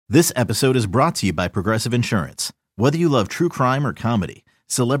This episode is brought to you by Progressive Insurance. Whether you love true crime or comedy,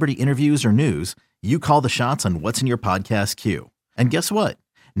 celebrity interviews or news, you call the shots on what's in your podcast queue. And guess what?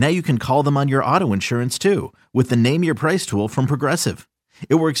 Now you can call them on your auto insurance too with the Name Your Price tool from Progressive.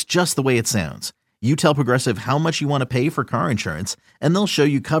 It works just the way it sounds. You tell Progressive how much you want to pay for car insurance, and they'll show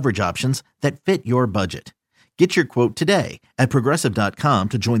you coverage options that fit your budget. Get your quote today at Progressive.com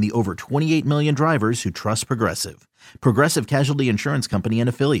to join the over 28 million drivers who trust Progressive. Progressive Casualty Insurance Company and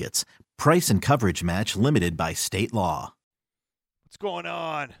Affiliates. Price and coverage match limited by state law. What's going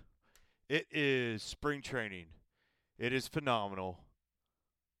on? It is spring training. It is phenomenal.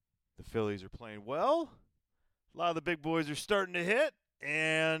 The Phillies are playing well. A lot of the big boys are starting to hit.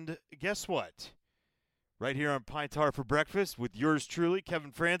 And guess what? Right here on Pine Tar for Breakfast with yours truly,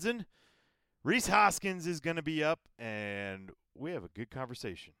 Kevin Franzen, Rhys Hoskins is going to be up, and we have a good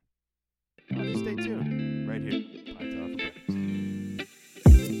conversation. Just stay tuned right here, Pine Tar for Breakfast. In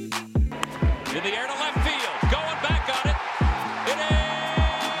the air to left field, going back on it. It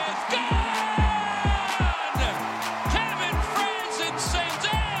is gone! Kevin Franzen sends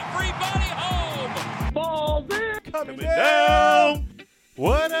everybody home. Ball there. Coming down.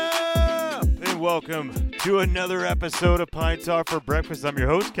 What up? And welcome to another episode of Pine Tar for Breakfast. I'm your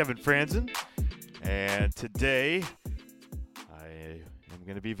host, Kevin Franzen. And today, I am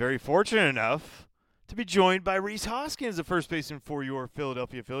going to be very fortunate enough to be joined by Rhys Hoskins, the first baseman for your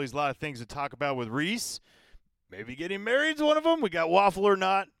Philadelphia Phillies. A lot of things to talk about with Rhys. Maybe getting married is one of them. We got Waffle or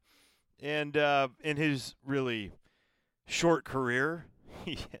Not. And in his really short career,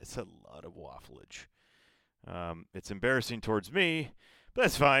 he has a lot of waffleage. It's embarrassing towards me, but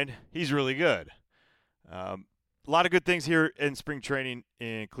that's fine. He's really good. A lot of good things here in spring training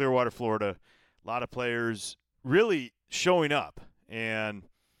in Clearwater, Florida. A lot of players really showing up, and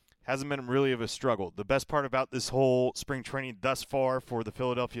hasn't been really of a struggle. The best part about this whole spring training thus far for the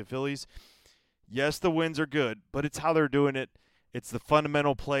Philadelphia Phillies, yes, the wins are good, but it's how they're doing it. It's the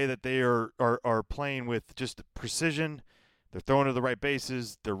fundamental play that they are playing with, just precision. They're throwing to the right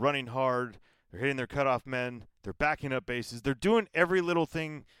bases. They're running hard. They're hitting their cutoff men. They're backing up bases. They're doing every little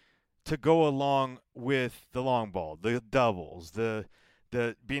thing to go along with the long ball, the doubles, the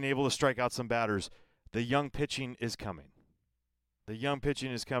being able to strike out some batters. The young pitching is coming. The young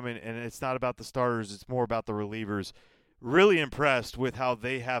pitching is coming, and it's not about the starters. It's more about the relievers. Really impressed with how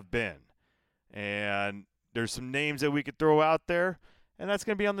they have been. And there's some names that we could throw out there, and that's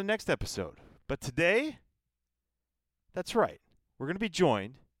going to be on the next episode. But today, that's right. We're going to be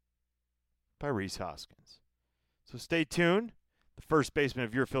joined by Rhys Hoskins. So stay tuned. The first baseman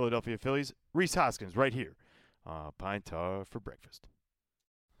of your Philadelphia Phillies, Rhys Hoskins, right here on Pine Tar for Breakfast.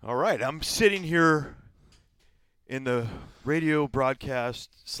 All right, I'm sitting here in the radio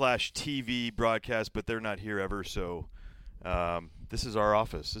broadcast / TV broadcast, but they're not here ever, so this is our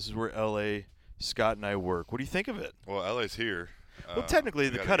office. This is where L.A., Scott, and I work. What do you think of it? Well, L.A.'s here. Well, technically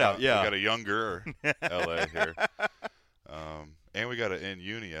the cutout, yeah. We got a younger L.A. here. And we got an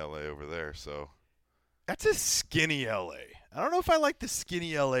in-uni L.A. over there, so. That's a skinny L.A. I don't know if I like the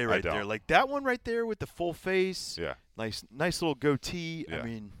skinny L.A. right there. Like that one right there with the full face. Yeah. Nice little goatee. Yeah. I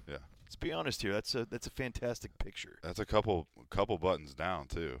mean, yeah. Let's be honest here. That's a fantastic picture. That's a couple buttons down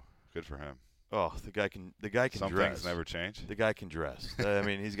too. Good for him. Oh, the guy can Some dress. things never change. The guy can dress. I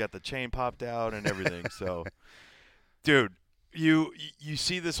mean, he's got the chain popped out and everything. So, dude, you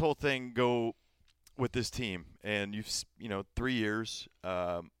see this whole thing go with this team, and you've 3 years.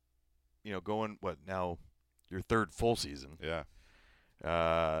 Going what now? Your third full season. Yeah.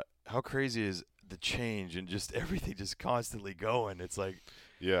 How crazy is the change and just everything just constantly going? It's like,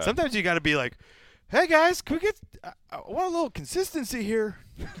 yeah. Sometimes you got to be like, hey guys, can we get? I want a little consistency here.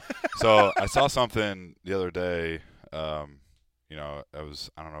 So I saw something the other day. I don't know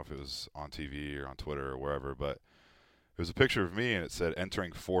if it was on TV or on Twitter or wherever, but it was a picture of me and it said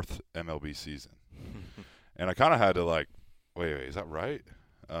entering 4th MLB season, and I kind of had to like, wait, is that right?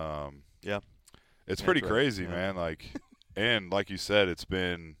 Yeah. It's pretty right. crazy, Yeah. man. Like, and like you said, it's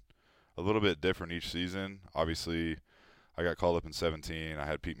been a little bit different each season. Obviously, I got called up in 17. I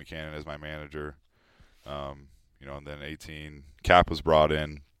had Pete McCannon as my manager. And then 18, Cap was brought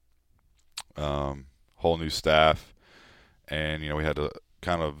in, whole new staff, and we had to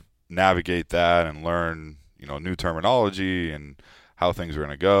kind of navigate that and learn new terminology and how things are going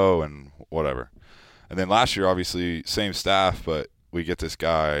to go and whatever. And then last year, obviously, same staff, but we get this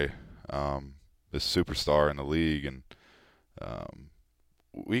guy, this superstar in the league, and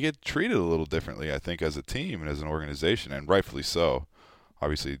we get treated a little differently, I think, as a team and as an organization, and rightfully so.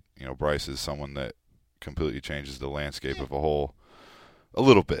 Obviously, Bryce is someone that completely changes the landscape of a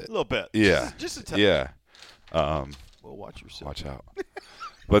little bit. A little bit. Yeah. Just a touch. Yeah. Well, watch yourself. Watch out.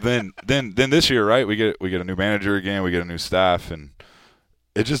 But then this year, right? We get a new manager again. We get a new staff, and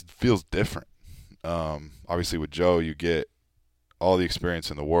it just feels different. Obviously, with Joe, you get all the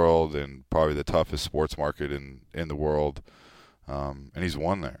experience in the world and probably the toughest sports market in the world, and he's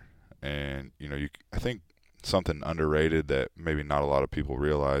won there. And I think something underrated that maybe not a lot of people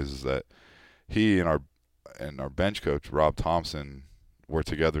realize is that he and our bench coach Rob Thompson were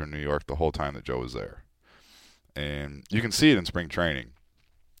together in New York the whole time that Joe was there, and you can see it in spring training.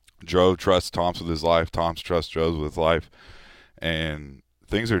 Joe trusts Tom's with his life. Tom trusts Joe's with his life, and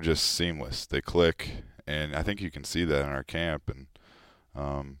things are just seamless. They click, and I think you can see that in our camp.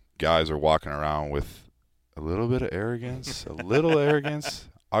 And guys are walking around with a little bit of arrogance,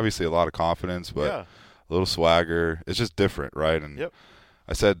 obviously a lot of confidence, but a little swagger. It's just different, right? And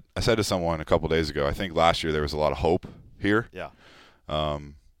I said to someone a couple days ago, I think last year there was a lot of hope here. Yeah.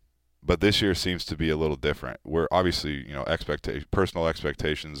 But this year seems to be a little different. We're obviously, personal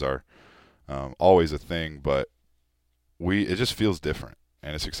expectations are always a thing, but it just feels different,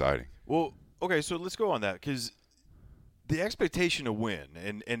 and it's exciting. Well, okay, so let's go on that, because the expectation to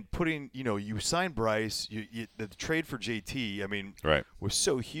win and putting, you signed Bryce, the trade for JT, right, was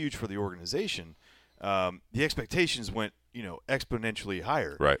so huge for the organization. The expectations went, exponentially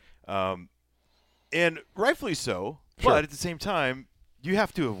higher. Right. And rightfully so, Sure. But at the same time, you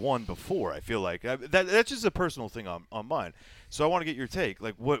have to have won before, I feel like. That's just a personal thing on mine. So I want to get your take.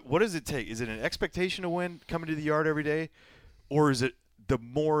 Like, what does it take? Is it an expectation to win coming to the yard every day, or is it the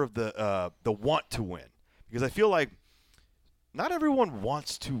more of the want to win? Because I feel like not everyone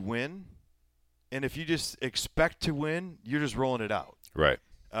wants to win, and if you just expect to win, you're just rolling it out. Right.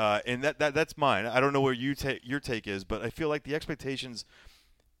 And that's mine. I don't know where your take is, but I feel like the expectations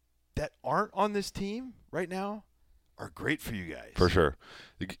that aren't on this team right now are great for you guys. For sure.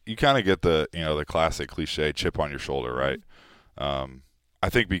 You kind of get the classic cliche chip on your shoulder, right? I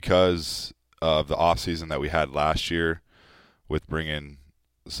think because of the offseason that we had last year with bringing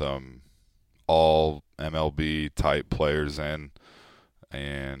some all MLB type players in,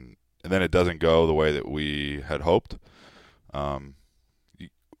 and then it doesn't go the way that we had hoped.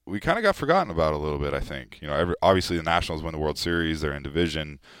 We kind of got forgotten about a little bit, I think. Obviously the Nationals win the World Series. They're in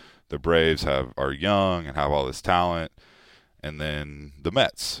division. The Braves are young and have all this talent. And then the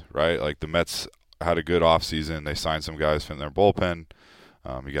Mets, right? Like the Mets had a good offseason. They signed some guys from their bullpen.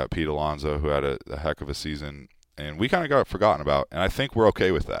 You got Pete Alonso, who had a heck of a season. And we kind of got forgotten about. And I think we're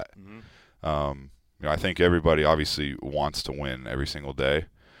okay with that. Mm-hmm. I think everybody obviously wants to win every single day.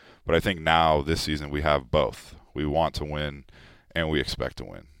 But I think now this season we have both. We want to win and we expect to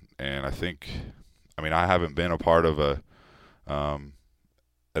win. And I think, I haven't been a part of an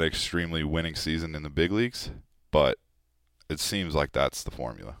extremely winning season in the big leagues, but it seems like that's the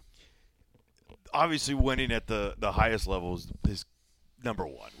formula. Obviously, winning at the highest levels is number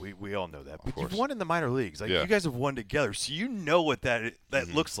one. We all know that. But you've won in the minor leagues. You guys have won together, so you know what that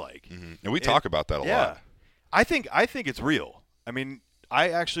looks like. Mm-hmm. And we talk about that a lot. I think it's real. I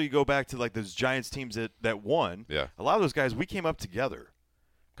actually go back to like those Giants teams that won. Yeah. A lot of those guys, we came up together.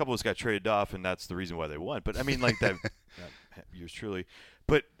 A couple of us got traded off, and that's the reason why they won. But like that, yours truly.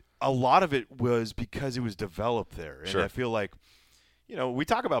 But a lot of it was because it was developed there. And sure. I feel like, we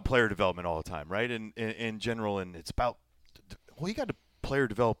talk about player development all the time, right? In general, and it's about, you got to player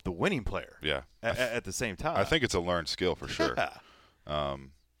develop the winning player. Yeah. At the same time. I think it's a learned skill for sure. Yeah.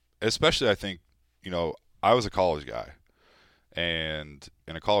 Especially, I think, I was a college guy. And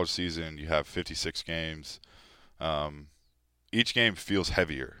in a college season, you have 56 games. Each game feels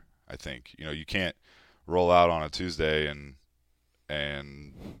heavier, I think. You can't roll out on a Tuesday and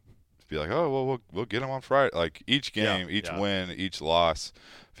be like, oh, well, we'll get them on Friday. Like each game, each win, each loss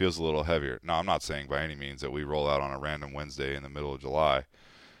feels a little heavier. Now, I'm not saying by any means that we roll out on a random Wednesday in the middle of July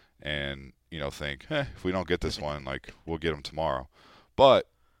and, think, if we don't get this one, like we'll get them tomorrow. But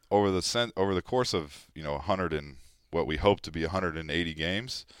over the course of, 100 and what we hope to be 180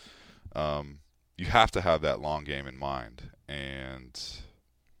 games, you have to have that long game in mind. And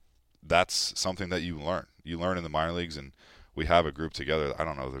that's something that you learn. You learn in the minor leagues, and we have a group together. I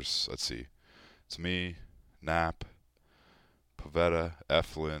don't know. Let's see. It's me, Knapp, Pavetta,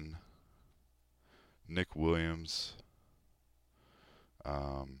 Eflin, Nick Williams.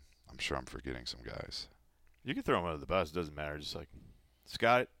 I'm sure I'm forgetting some guys. You can throw him under the bus. It doesn't matter. Just like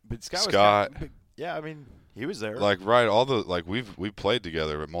Scott. But Scott. He was there. We've played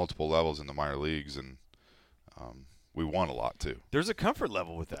together at multiple levels in the minor leagues, and we won a lot too. There's a comfort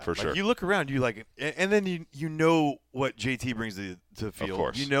level with that. For sure. You look around, and then you know what JT brings to the field. Of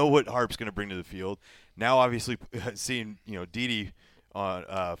course. You know what Harp's going to bring to the field. Now, obviously, seeing Didi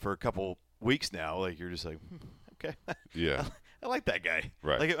on for a couple weeks now, you're just like, I'm okay. Yeah. I like that guy.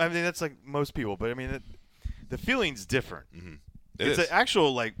 Right. Like, I mean, that's like most people, but I mean, the feeling's different. Mm-hmm. It's an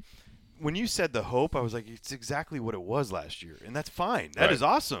actual, like, when you said the hope, I was like, it's exactly what it was last year, and that's fine. That is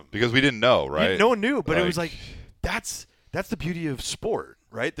awesome. Because we didn't know, right? No one knew, but it was like, that's the beauty of sport,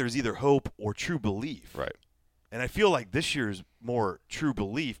 right? There's either hope or true belief. Right. And I feel like this year's more true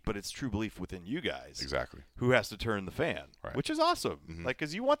belief, but it's true belief within you guys. Exactly. Who has to turn the fan, right. which is awesome. Mm-hmm. Like,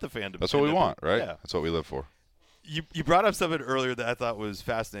 because you want the fan to. That's what we want, right? Yeah. That's what we live for. You brought up something earlier that I thought was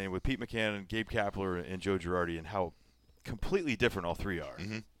fascinating with Pete McCann, Gabe Kapler, and Joe Girardi, and how completely different all three are.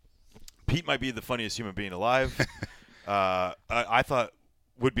 Mm-hmm. Pete might be the funniest human being alive. I thought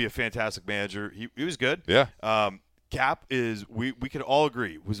would be a fantastic manager. He was good. Yeah. Cap is we could all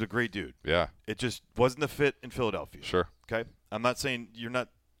agree was a great dude. Yeah. It just wasn't a fit in Philadelphia. Sure. Okay. I'm not saying you're not.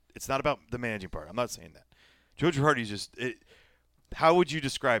 It's not about the managing part. I'm not saying that. Joe Girardi's just. How would you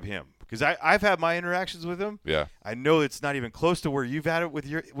describe him? Because I've had my interactions with him. Yeah. I know it's not even close to where you've had it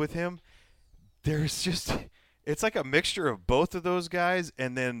with him. There's just. It's like a mixture of both of those guys,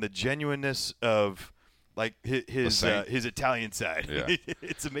 and then the genuineness of like his Italian side. Yeah.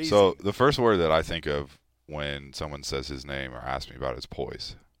 It's amazing. So the first word that I think of when someone says his name or asks me about it is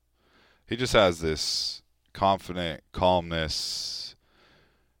poise. He just has this confident calmness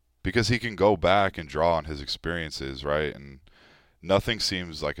because he can go back and draw on his experiences, right? And nothing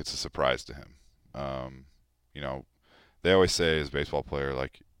seems like it's a surprise to him. They always say as a baseball player,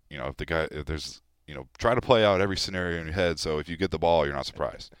 like, if there's try to play out every scenario in your head, so if you get the ball, you're not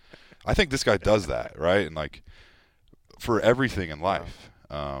surprised. I think this guy does that, right? And, like, for everything in life,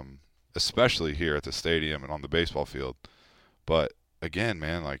 especially here at the stadium and on the baseball field. But, again,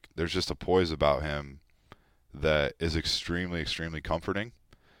 man, like, there's just a poise about him that is extremely, extremely comforting.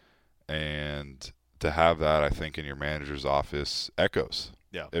 And to have that, I think, in your manager's office echoes.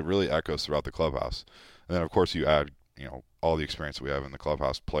 Yeah. It really echoes throughout the clubhouse. And then, of course, you add, all the experience we have in the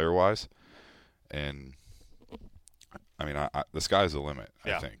clubhouse player-wise. And I mean, the sky's the limit,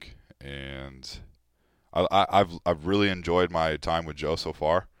 I think. And I've really enjoyed my time with Joe so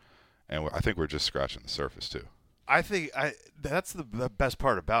far, and I think we're just scratching the surface too. I think that's the best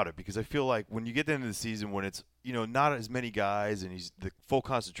part about it, because I feel like when you get into the season when it's not as many guys and he's the full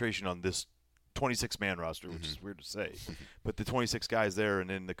concentration on this 26-man roster, which is weird to say, but the 26 guys there and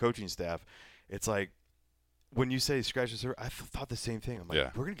then the coaching staff, it's like. When you say scratch the surface, I thought the same thing. I'm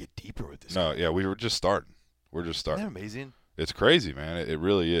like, we're going to get deeper with this. No, yeah, we were just starting. We're just starting. Isn't that amazing? It's crazy, man. It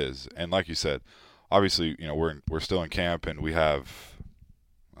really is. And like you said, obviously, we're still in camp, and we have,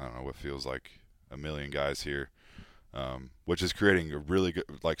 I don't know, what feels like a million guys here, which is creating a really good,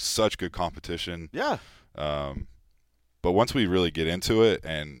 like, such good competition. Yeah. But once we really get into it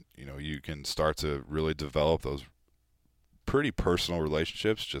and, you can start to really develop those pretty personal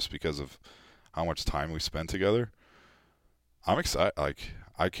relationships just because of how much time we spend together, I'm excited. Like,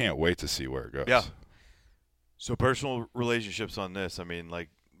 I can't wait to see where it goes. Yeah. So personal relationships on this, I mean, like,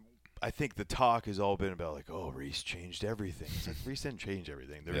 I think the talk has all been about, like, oh, Reese changed everything. It's like, Reese didn't change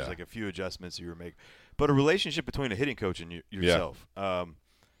everything. There was, like, a few adjustments you were making. But a relationship between a hitting coach and yourself. Yeah.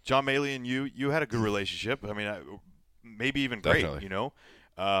 John Maley and you had a good relationship. I mean, maybe even Definitely. Great,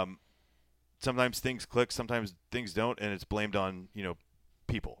 sometimes things click, sometimes things don't, and it's blamed on,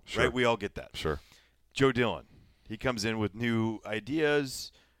 people, sure. right? We all get that. Sure. Joe Dillon, he comes in with new ideas,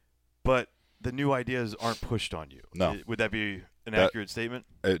 but the new ideas aren't pushed on you. No. Would that be an accurate statement?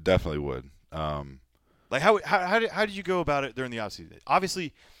 It definitely would. Like how did you go about it during the offseason?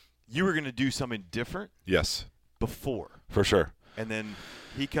 Obviously, you were going to do something different. Yes. Before. For sure. And then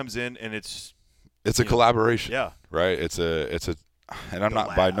he comes in, and it's a collaboration. Yeah. Right. It's a. And I'm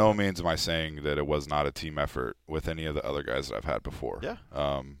not, by no means am I saying that it was not a team effort with any of the other guys that I've had before. Yeah.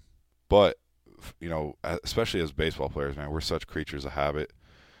 But, especially as baseball players, man, we're such creatures of habit.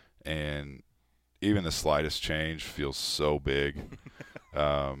 And even the slightest change feels so big.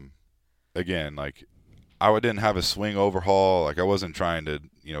 Again, like, I didn't have a swing overhaul. Like, I wasn't trying to,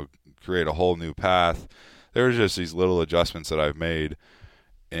 create a whole new path. There were just these little adjustments that I've made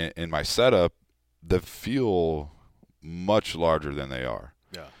in my setup that feel much larger than they are.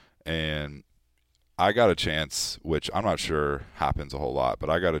 Yeah. And I got a chance, which I'm not sure happens a whole lot,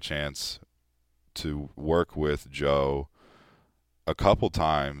 but I got a chance to work with Joe a couple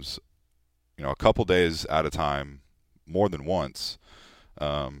times, a couple days at a time, more than once,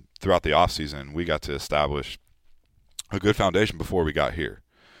 throughout the off season. We got to establish a good foundation before we got here,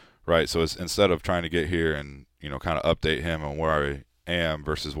 right? So it's, instead of trying to get here and, kind of update him on where I am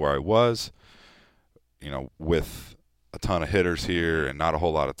versus where I was, with a ton of hitters here and not a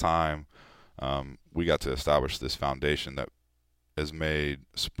whole lot of time, we got to establish this foundation that has made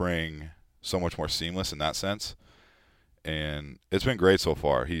spring so much more seamless in that sense. and it's been great so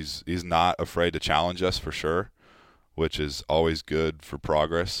far. He's not afraid to challenge us for sure, which is always good for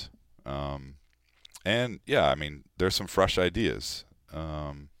progress. And yeah, I mean, there's some fresh ideas.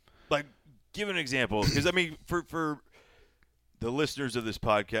 Like, give an example, because I mean, for the listeners of this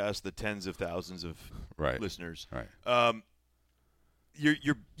podcast, the tens of thousands of listeners,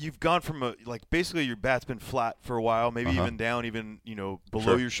 you've gone from basically your bat's been flat for a while, maybe even down, even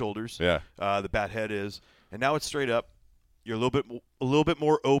below your shoulders. Yeah. The bat head is, and now it's straight up. You're a little bit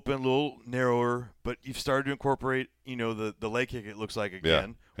more open, a little narrower, but you've started to incorporate the leg kick. It looks like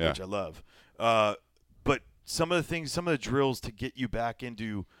again, which I love. But some of the drills to get you back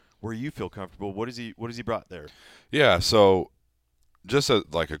into where you feel comfortable. What has he brought there? Yeah. So just a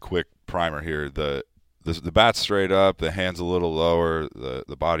quick primer here. The bat's straight up, the hand's a little lower,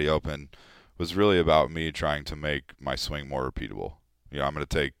 the body open, was really about me trying to make my swing more repeatable. I'm going to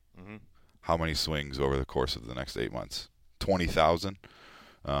take how many swings over the course of the next 8 months? 20,000.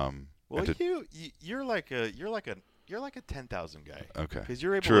 Well, you're like a 10,000 guy. Okay. Because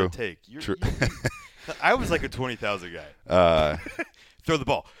you're able True. to take. True. I was like a 20,000 guy. Throw the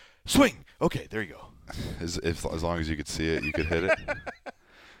ball, swing. Okay, there you go. As long as you could see it, you could hit it.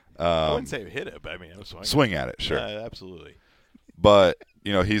 I wouldn't say hit it, but I mean, I was swing at it, sure. Absolutely. But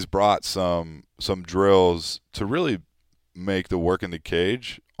he's brought some drills to really make the work in the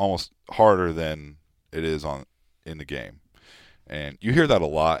cage almost harder than it is in the game, and you hear that a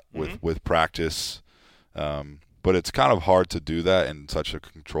lot with practice. But it's kind of hard to do that in such a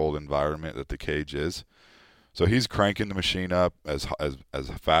controlled environment that the cage is. So he's cranking the machine up as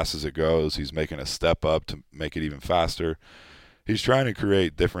fast as it goes. He's making a step up to make it even faster. He's trying to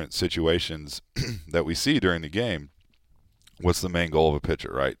create different situations that we see during the game. What's the main goal of a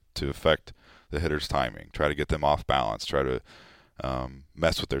pitcher, right? To affect the hitter's timing, try to get them off balance, try to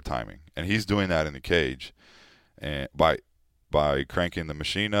mess with their timing. And he's doing that in the cage, and by cranking the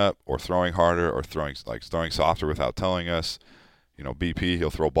machine up or throwing harder or throwing softer without telling us. BP, he'll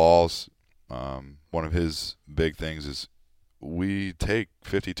throw balls. One of his big things is we take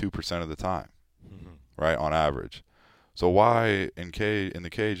 52% of the time, right, on average. So why in the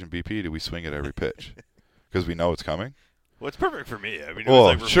cage in BP do we swing at every pitch? Because we know it's coming. Well, it's perfect for me. I mean,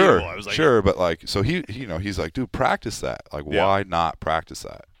 sure, I was like, sure, but so he's like, dude, practice that. Why not practice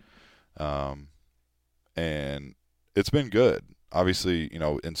that? And it's been good. Obviously,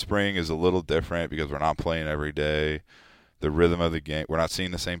 in spring is a little different because we're not playing every day. The rhythm of the game, we're not seeing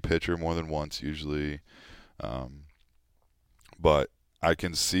the same pitcher more than once usually. But I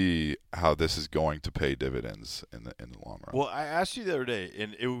can see how this is going to pay dividends in the long run. Well, I asked you the other day,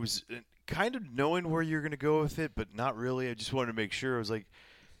 and it was kind of knowing where you're going to go with it, but not really. I just wanted to make sure. I was like,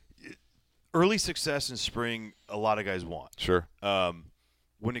 early success in spring, a lot of guys want. Sure.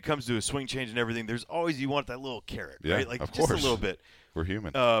 When it comes to a swing change and everything, there's always you want that little carrot, right? Like of just course. a little bit. We're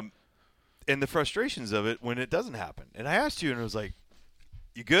human. And the frustrations of it when it doesn't happen. And I asked you, and it was like,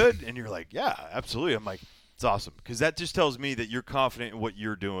 "You good?" And you're like, "Yeah, absolutely." I'm like, "It's awesome," because that just tells me that you're confident in what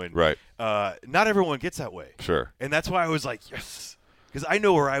you're doing. Right. Not everyone gets that way. Sure. And that's why I was like, "Yes," because I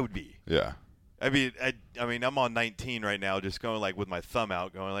know where I would be. Yeah. I mean, I'm on 19 right now, just going with my thumb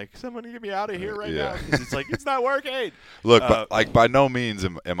out, going someone get me out of here right now, because it's it's not working. Look, but by no means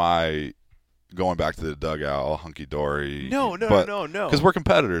am I going back to the dugout all hunky dory. No. Because we're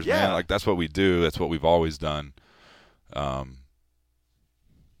competitors, man. That's what we do. That's what we've always done. But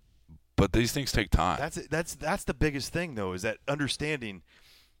these things take time. That's the biggest thing, though, is that understanding.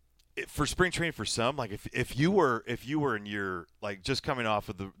 For spring training, for some, if you were in your just coming off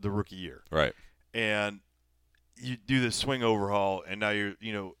of the rookie year, right, and you do this swing overhaul, and now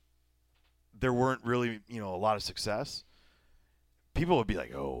there weren't really a lot of success, people would be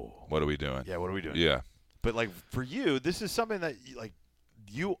like, "Oh, what are we doing?" Yeah, what are we doing? Yeah, but for you, this is something that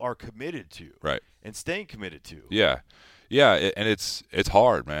you are committed to, right, and staying committed to. Yeah, and it's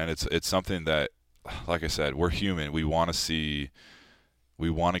hard, man. It's something that, like I said, we're human. We want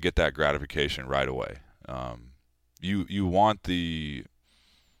to get that gratification right away. You want the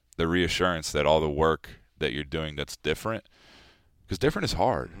reassurance that all the work that you're doing that's different, because different is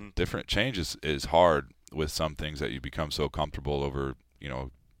hard. Mm-hmm. Different change is hard with some things that you become so comfortable over.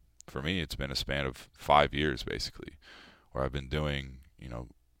 For me, it's been a span of 5 years basically, where I've been doing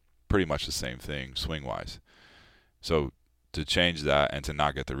pretty much the same thing swing wise. So to change that and to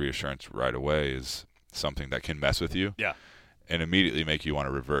not get the reassurance right away is something that can mess with you. Yeah. And immediately make you want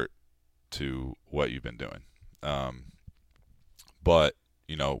to revert to what you've been doing. But,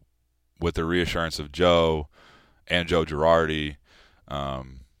 with the reassurance of Joe and Joe Girardi,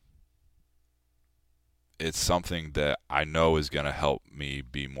 it's something that I know is going to help me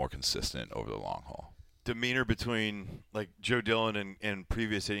be more consistent over the long haul. demeanor between like Joe Dillon and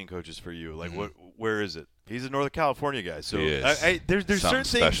previous hitting coaches for you? Like where is it? He's a Northern California guy, so He is. there's Something certain things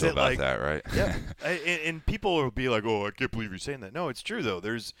special that about like that, right? yeah, and people will be like, oh, I can't believe you're saying that. No, it's true though.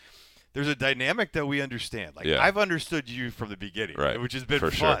 There's a dynamic that we understand. Like Yeah. I've understood you from the beginning, Right. which has been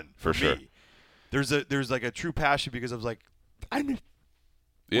For sure. fun For sure. me. There's like a true passion because I was like,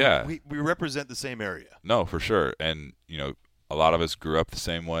 Yeah. we represent the same area. No, for sure. And, a lot of us grew up the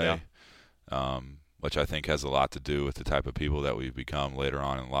same way, which I think has a lot to do with the type of people that we've become later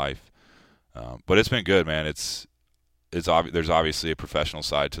on in life. But it's been good, man. There's obviously a professional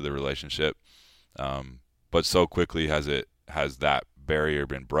side to the relationship, but so quickly has that barrier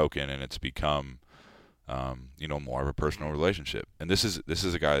been broken, and it's become, more of a personal relationship. And this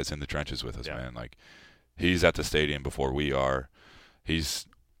is a guy that's in the trenches with us, man. Like, he's at the stadium before we are. He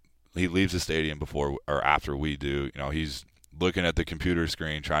leaves the stadium before or after we do. He's looking at the computer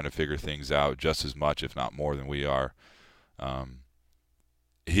screen trying to figure things out just as much, if not more, than we are.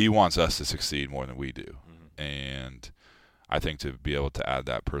 He wants us to succeed more than we do. And I think to be able to add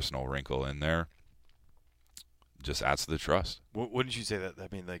that personal wrinkle in there just adds to the trust. Wouldn't you say that? I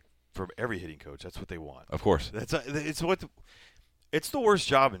mean, like, from every hitting coach, that's what they want. Of course. It's the worst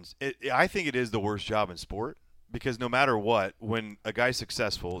job I think it is the worst job in sport, because no matter what, when a guy's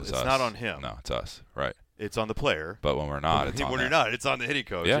successful, it's us. not on him. No, it's us. Right. It's on the player. But when we're not, it's on when them. you're not, it's on the hitting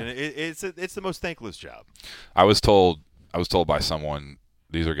coach. Yeah. And it's the most thankless job. I was told by someone,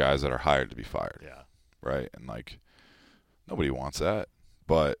 these are guys that are hired to be fired. Yeah. Right. And like, nobody wants that,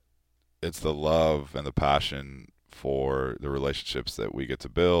 but it's the love and the passion for the relationships that we get to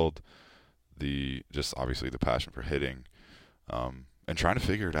build, obviously the passion for hitting, and trying to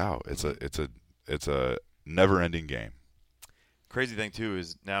figure it out. It's a never-ending game. Crazy thing too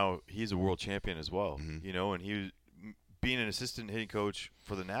is now he's a world champion as well. Mm-hmm. And he was being an assistant hitting coach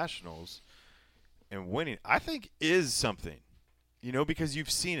for the Nationals and winning, I think, is something. Because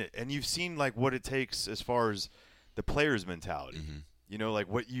you've seen it, and you've seen like what it takes as far as the player's mentality. Mm-hmm. Like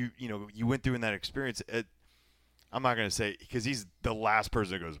what you went through in that experience. I'm not going to say, because he's the last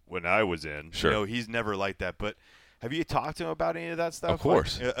person that goes, when I was in. Sure. He's never like that. But have you talked to him about any of that stuff? Of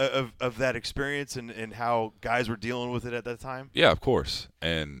course. Like, of that experience and how guys were dealing with it at that time? Yeah, of course.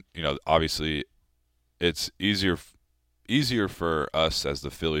 And, obviously it's easier for us as the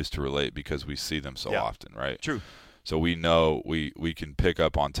Phillies to relate because we see them so often, right? True. So we know we can pick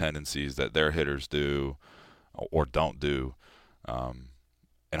up on tendencies that their hitters do or don't do.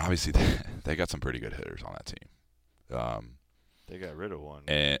 And obviously they got some pretty good hitters on that team. They got rid of one.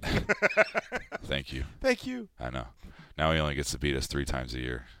 And thank you. Thank you. I know. Now he only gets to beat us 3 times a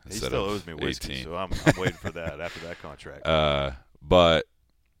year He instead still of owes me whiskey, 18. so I'm waiting for that after that contract. But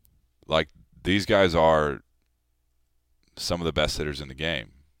like, these guys are some of the best hitters in the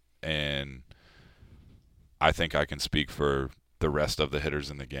game, and I think I can speak for the rest of the hitters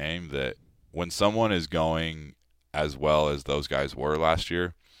in the game that when someone is going as well as those guys were last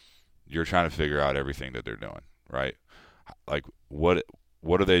year, you're trying to figure out everything that they're doing, right? Like, what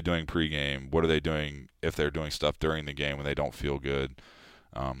are they doing pregame? What are they doing if they're doing stuff during the game when they don't feel good?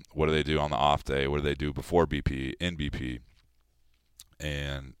 What do they do on the off day? What do they do before BP, in BP?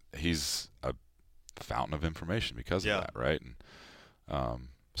 And he's a fountain of information because of that, right? And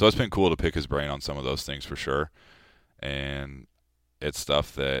so it's been cool to pick his brain on some of those things for sure. And it's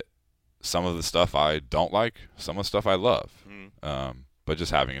stuff that some of the stuff I don't like, some of the stuff I love. But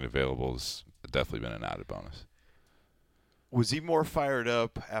just having it available has definitely been an added bonus. Was he more fired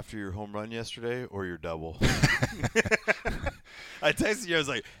up after your home run yesterday or your double? I texted you. I was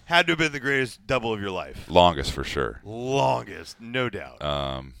like, had to have been the greatest double of your life. Longest for sure. Longest, no doubt.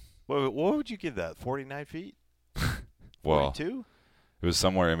 What would you give that? 49 feet? Well, 42? It was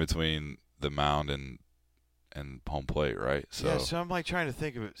somewhere in between the mound and home plate, right? So I'm like trying to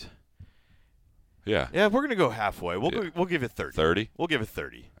think of it. Yeah. Yeah, we're gonna go halfway. We'll give it 30. 30? We'll give it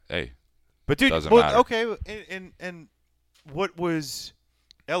 30. Hey. But dude, doesn't matter. Okay, and what was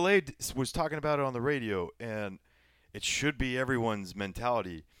LA was talking about it on the radio, and it should be everyone's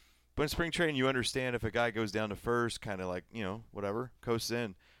mentality. But in spring training, you understand if a guy goes down to first, kind of like, whatever, coasts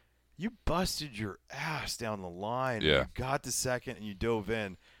in. You busted your ass down the line. Yeah. You got to second and you dove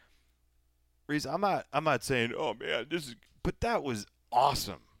in. Reese, I'm not saying, oh man, but that was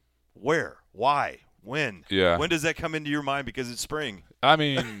awesome. Where? Why? When? Yeah. When does that come into your mind because it's spring? I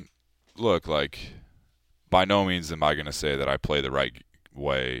mean, look, like, by no means am I going to say that I play the right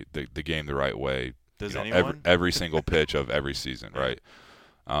way, the game the right way. Does anyone? Every single pitch of every season, right?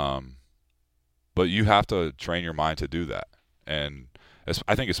 But you have to train your mind to do that. And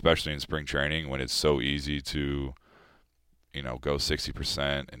I think especially in spring training when it's so easy to go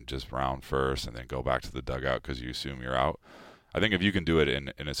 60% and just round first and then go back to the dugout because you assume you're out. I think if you can do it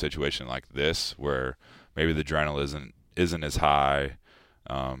in a situation like this where maybe the adrenaline isn't as high,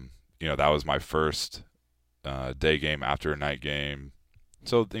 that was my first day game after a night game.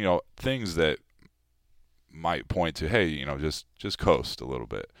 So, things that might point to, hey, just coast a little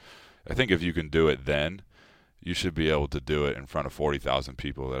bit. I think if you can do it then, you should be able to do it in front of 40,000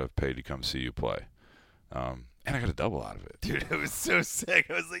 people that have paid to come see you play. And I got a double out of it. Dude, it was so sick.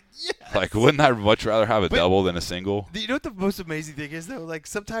 I was like, yes. Like, wouldn't I much rather have a double than a single? You know what the most amazing thing is, though? Like,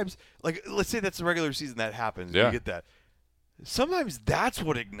 sometimes, let's say that's the regular season that happens. Yeah. You get that. Sometimes that's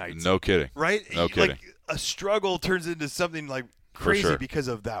what ignites. No kidding. Right? No kidding. Like, a struggle turns into something, crazy sure. because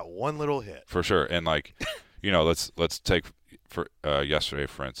of that one little hit. For sure. And, let's take for yesterday,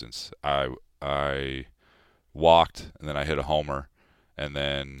 for instance. I walked, and then I hit a homer, and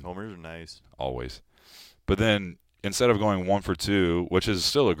then – Homers are nice. Always. But then instead of going 1 for 2, which is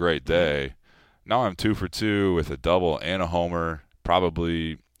still a great day, now I'm 2 for 2 with a double and a homer.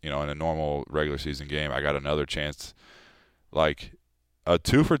 Probably, in a normal regular season game, I got another chance. Like a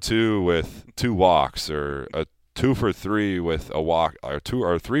 2 for 2 with 2 walks, or a 2 for 3 with a walk, or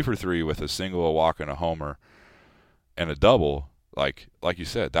 3 for 3 with a single, a walk, and a homer, and a double. Like you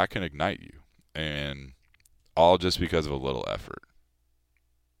said, that can ignite you, and all just because of a little effort.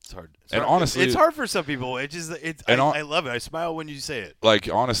 It's hard. Honestly, it's hard for some people. I love it. I smile when you say it. Like,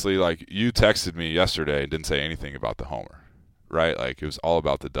 honestly, you texted me yesterday and didn't say anything about the homer, right? Like, it was all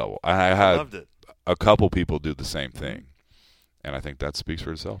about the double. I loved it. A couple people do the same thing, and I think that speaks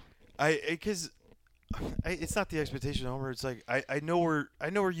for itself. Because it's not the expectation of homer. It's like I know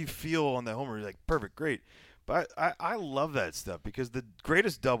where you feel on the homer. You're like, perfect, great. But I love that stuff because the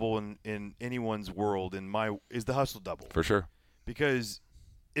greatest double in anyone's world is the hustle double. For sure. Because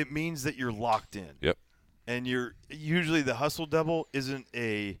it means that you're locked in. Yep. And usually the hustle double isn't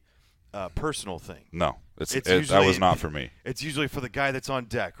a personal thing. No, that was not for me. It's usually for the guy that's on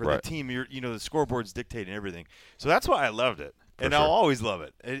deck or right. the team. The scoreboard's dictating everything. So that's why I loved it, and sure. I'll always love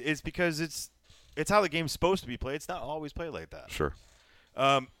it. It's because it's how the game's supposed to be played. It's not always played like that. Sure.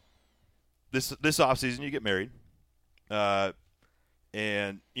 This offseason you get married,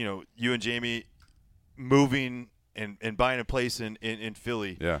 and you and Jamie moving and buying a place in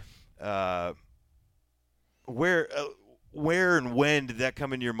Philly. Yeah. Where and when did that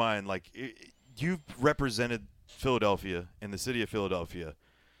come into your mind? Like, you've represented Philadelphia and the city of Philadelphia.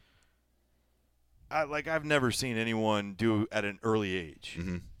 I've never seen anyone do at an early age,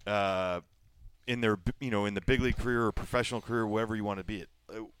 in their in the big league career or professional career, wherever you want to be it.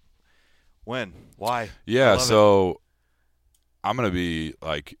 When? Why? Yeah. So I'm gonna be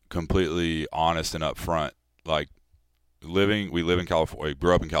completely honest and upfront. We live in California. We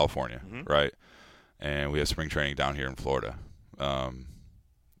grew up in California, right? And we have spring training down here in Florida.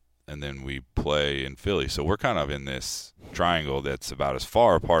 And then we play in Philly. So we're kind of in this triangle that's about as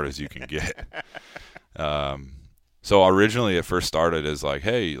far apart as you can get. So originally it first started as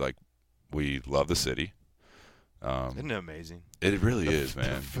hey, we love the city. Isn't it amazing? It really is,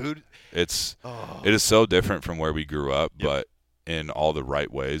 man. The food. It is so different from where we grew up, Yep. but in all the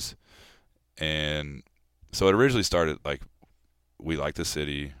right ways. And so it originally started we like the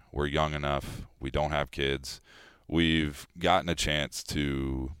city. We're young enough. We don't have kids. We've gotten a chance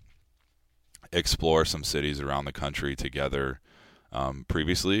to explore some cities around the country together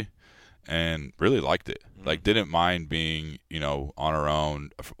previously, and really liked it. Didn't mind being, on our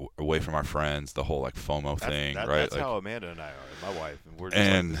own, away from our friends, the whole FOMO thing, right? That's how Amanda and I are, my wife. And we're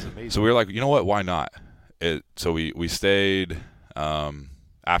just this amazing. So we were like, you know what, why not? So we stayed,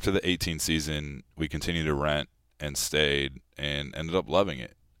 after the 18 season, we continued to rent and stayed and ended up loving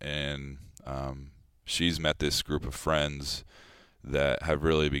it. And she's met this group of friends that have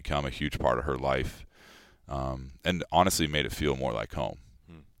really become a huge part of her life, and honestly made it feel more like home.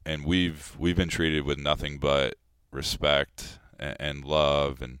 And we've been treated with nothing but respect and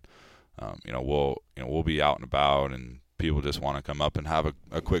love, and we'll be out and about, and people just want to come up and have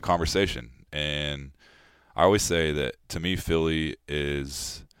a quick conversation. And I always say that to me, Philly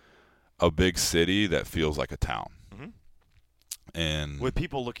is a big city that feels like a town. And with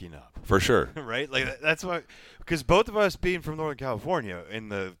people looking up. For sure. Right? That's why, because both of us being from Northern California, in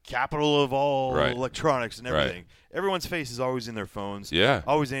the capital of all electronics and everything, everyone's face is always in their phones. Yeah.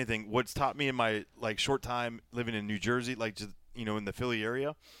 Always anything. What's taught me in my short time living in New Jersey, in the Philly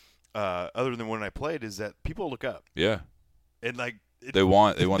area, other than when I played, is that people look up. Yeah. And they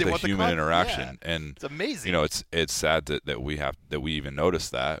want the human interaction. Yeah. And it's amazing. It's sad that we even notice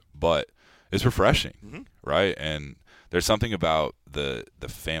that, but it's refreshing, right? And there's something about the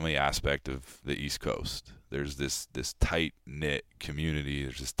family aspect of the East Coast There's this tight-knit community.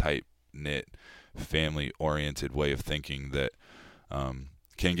 There's this tight-knit, family-oriented way of thinking that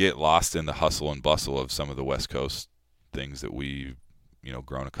can get lost in the hustle and bustle of some of the West Coast things that we've,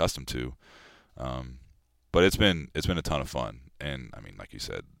 grown accustomed to. But it's been a ton of fun. And, I mean, like you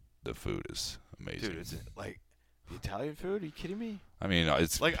said, the food is amazing. Dude, it's like the Italian food? Are you kidding me? I mean,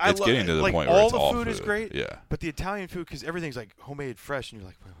 it's It's getting to the point where it's all the all food is great. Yeah. But the Italian food, because everything's like homemade, fresh, and you're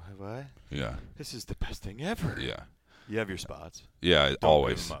like, what? Yeah. This is the best thing ever. Yeah. You have your spots. Yeah, Don't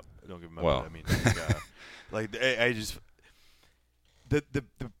always. Give them up. Don't give them up. Well. I mean, I just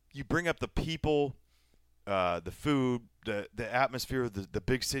you bring up the people, the food, the atmosphere, the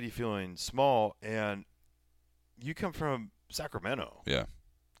big city feeling small, and you come from Sacramento, Yeah.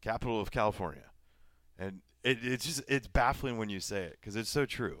 capital of California, and it's baffling when you say it because it's so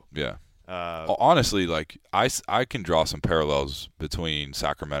true. Yeah. Honestly, like I can draw some parallels between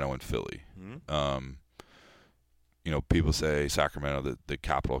Sacramento and Philly. Mm-hmm. People say Sacramento, the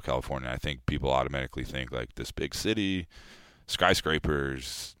capital of California. I think people automatically think like this big city,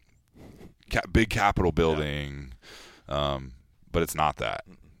 skyscrapers, big Capitol building, but it's not that.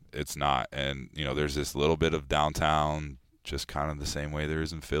 It's not. And there's this little bit of downtown, just kind of the same way there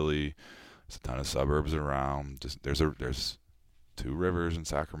is in Philly. There's a ton of suburbs around. Just there's 2 rivers in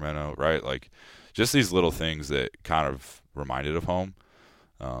Sacramento, right? Like, just these little things that kind of reminded of home.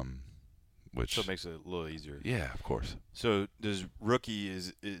 Which So it makes it a little easier. Yeah, of course. So does Rookie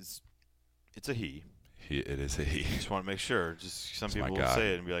is it's a he. It is a he. Just want to make sure. Just some It's my people will guy.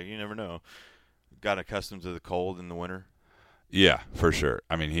 say it and be like, you never know. Got accustomed to the cold in the winter. Yeah, for sure.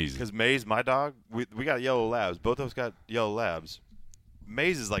 I mean, Because Maze, my dog, we got yellow labs. Both of us got yellow labs.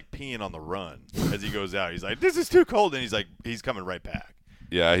 Maze is like peeing on the run as he goes out. He's like, this is too cold, and he's coming right back.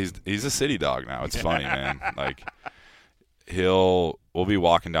 Yeah, he's a city dog now. It's funny, man. Like, we'll be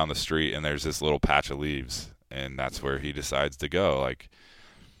walking down the street and there's this little patch of leaves, and that's where he decides to go. Like,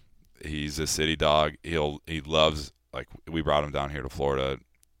 he's a city dog. He loves, like, we brought him down here to Florida,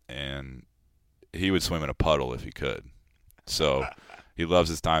 and he would swim in a puddle if he could. So he loves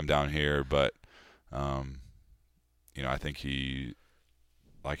his time down here, but I think he's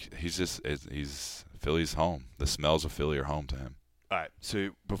Philly's home. The smells of Philly are home to him. All right. So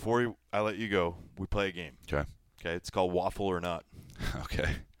before I let you go, we play a game. Okay. Okay. It's called Waffle or Not.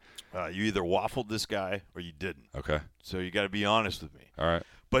 Okay. You either waffled this guy or you didn't. Okay. So you got to be honest with me. All right.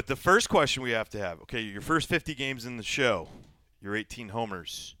 But the first question we have to have, okay, your first 50 games in the show, your 18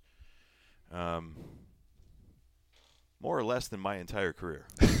 homers, more or less than my entire career.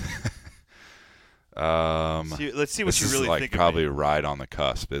 Let's see what this you really is like think probably of me. right on the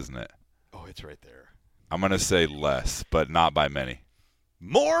cusp, isn't it? Oh, it's right there. I'm going to say less, but not by many.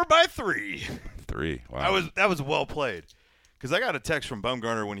 More by 3. 3. Wow. That was well played. Because I got a text from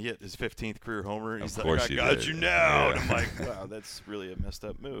Bumgarner when he hit his 15th career homer. He's like, I got you now. Yeah. And I'm like, wow, that's really a messed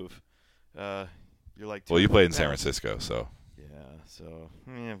up move. You're like, well, you played in 200 San pounds. Francisco, so. Yeah, so,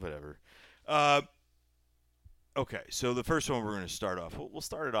 whatever. Okay, so the first one we're going to start off. We'll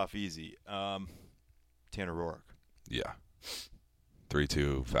start it off easy. Tanner Roark. Yeah.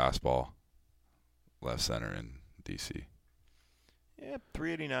 3-2 fastball, left center in D.C. Yeah,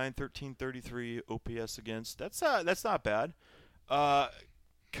 389, 1333 OPS against. That's not bad.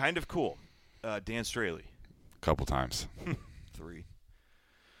 Kind of cool. Dan Straley. A couple times. 3.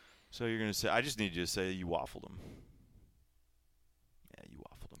 So you're going to say, I just need you to say you waffled him. Yeah, you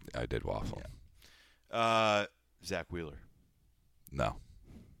waffled him. I did waffle. Yeah. Zach Wheeler. No.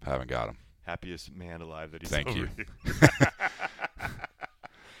 Haven't got him. Happiest man alive that he's Thank over you. here.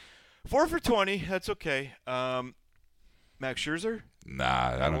 4 for 20. That's okay. Max Scherzer.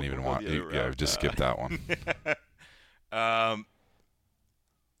 Nah, I don't we'll even go want. the other Yeah, route. just skip that one.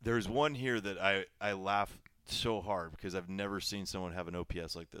 There's one here that I laugh so hard because I've never seen someone have an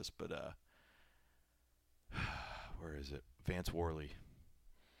OPS like this. But where is it? Vance Worley.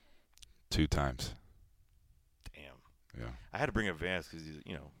 2 times. Damn. Yeah. I had to bring up Vance because he's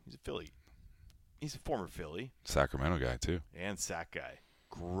a Philly. He's a former Philly Sacramento guy too. and sack guy.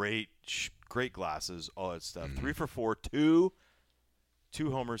 Great glasses, all that stuff. Mhm. 3 for 4, 2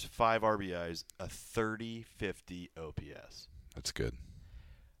 homers, 5 RBIs, a 30-50 OPS. That's good.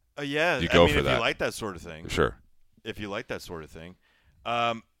 Yeah, You go if for that. you like that sort of thing. Sure. If you like that sort of thing.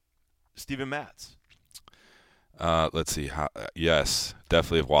 Steven Matz. Let's see. Yes,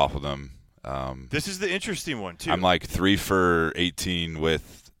 definitely have waffled him. This is the interesting one, too. I'm like 3 for 18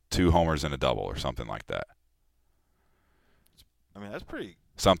 with 2 homers and a double or something like that. I mean, that's pretty.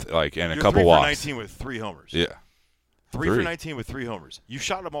 Something like and a You're couple 3 for walks. 19 with 3 homers. Yeah. 3 for Three. 19 with 3 homers. You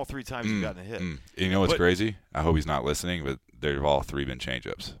shot them all 3 times and gotten a hit. You know what's But- crazy? I hope he's not listening, but they've all 3 been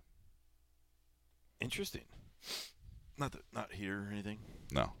changeups. Interesting. Not here or anything.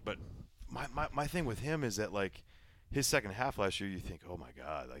 No. But my thing with him is that, like, his second half last year, you think, oh, my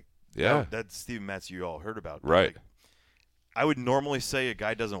God. Like, Yeah. That's Steven Matz you all heard about. Right. Like, I would normally say a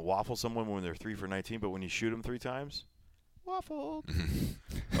guy doesn't waffle someone when they're 3 for 19, but when you shoot him 3 times, waffled.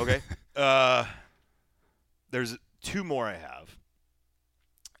 Okay. There's 2 more I have.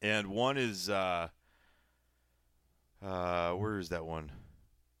 And one is where is that one?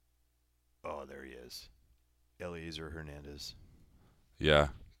 Oh, there he is. Eliezer Hernandez. Yeah.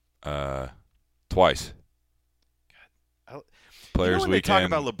 Twice. God. Players when weekend. they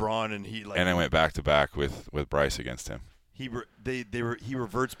talk about LeBron and he and then went back to back with Bryce against him. He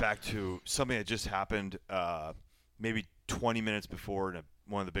reverts back to something that just happened maybe 20 minutes before in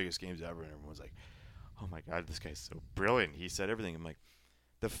one of the biggest games ever, and everyone was like, oh my God, this guy's so brilliant. He said everything. I'm like,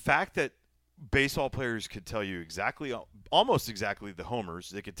 the fact that baseball players could tell you almost exactly the homers.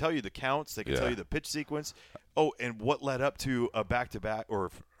 They could tell you the counts. They could tell you the pitch sequence. Oh, and what led up to a back-to-back or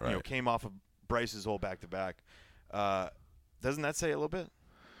came off of Bryce's whole back-to-back. Doesn't that say a little bit?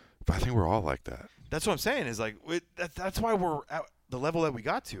 But I think we're all like that. That's what I'm saying is like that's why we're at the level that we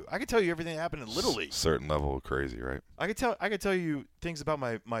got to. I could tell you everything that happened in Little League. Certain level of crazy, right? I could tell you things about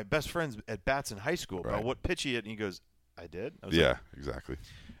my best friends at bats in high school about what pitch he hit, and he goes, I did? I was like, exactly.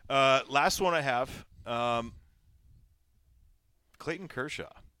 Last one I have, Clayton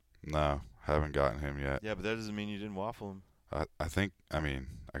Kershaw. No, haven't gotten him yet. Yeah, but that doesn't mean you didn't waffle him. I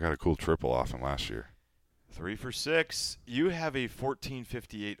got a cool triple off him last year. 3 for 6. You have a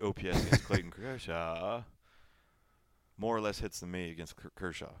 1458 OPS against Clayton Kershaw. More or less hits than me against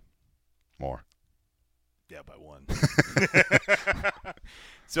Kershaw. More. Yeah, by 1.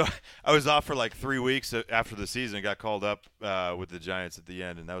 So I was off for like 3 weeks after the season. Got called up with the Giants at the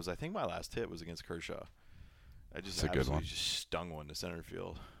end, and that was, I think, my last hit was against Kershaw. I just absolutely just stung one to center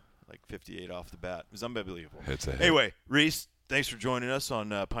field, like 58 off the bat. It was unbelievable. It's a hit. Anyway, Reese, thanks for joining us on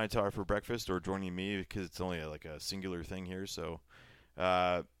Pine Tar for breakfast, or joining me because it's only like a singular thing here. So,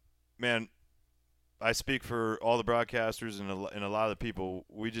 man, I speak for all the broadcasters and a lot of the people.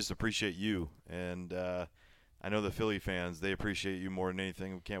 We just appreciate you, and I know the Philly fans, they appreciate you more than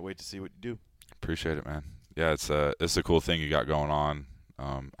anything. We can't wait to see what you do. Appreciate it, man. Yeah, it's a cool thing you got going on.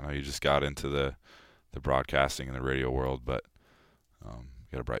 I know you just got into the broadcasting and the radio world, but you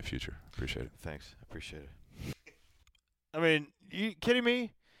got a bright future. Appreciate it. Thanks. I appreciate it. I mean, you kidding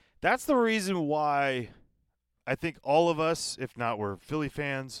me? That's the reason why I think all of us, if not we're Philly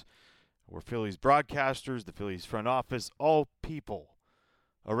fans, we're Phillies broadcasters, the Phillies front office, all people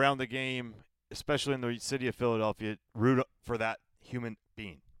around the game, especially in the city of Philadelphia, root for that human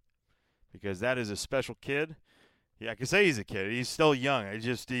being, because that is a special kid. Yeah, I can say he's a kid. He's still young.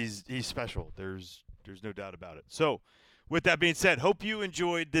 He's special. There's no doubt about it. So, with that being said, hope you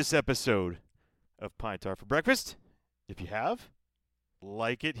enjoyed this episode of Pine Tar for Breakfast. If you have,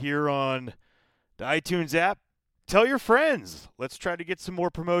 like it here on the iTunes app. Tell your friends. Let's try to get some more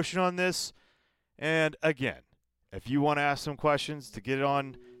promotion on this. And again, if you want to ask some questions to get it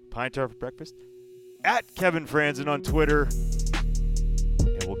on Pine Tar for Breakfast, at Kevin Franzen on Twitter,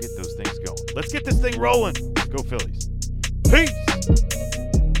 and we'll get those things going. Let's get this thing rolling. Go Phillies. Peace.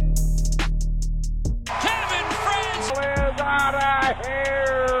 Kevin Franzen is out of here.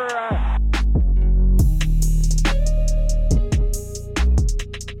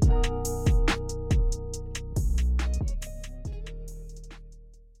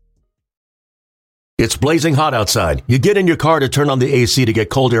 It's blazing hot outside. You get in your car to turn on the AC to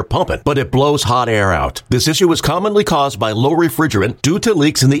get cold air pumping, but it blows hot air out. This issue is commonly caused by low refrigerant due to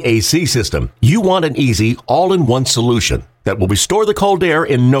leaks in the AC system. You want an easy, all-in-one solution that will restore the cold air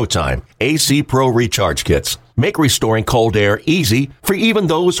in no time. AC Pro Recharge Kits make restoring cold air easy for even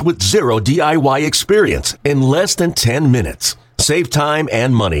those with zero DIY experience in less than 10 minutes. Save time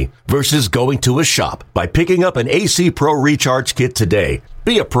and money versus going to a shop by picking up an AC Pro Recharge Kit today.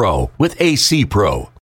 Be a pro with AC Pro.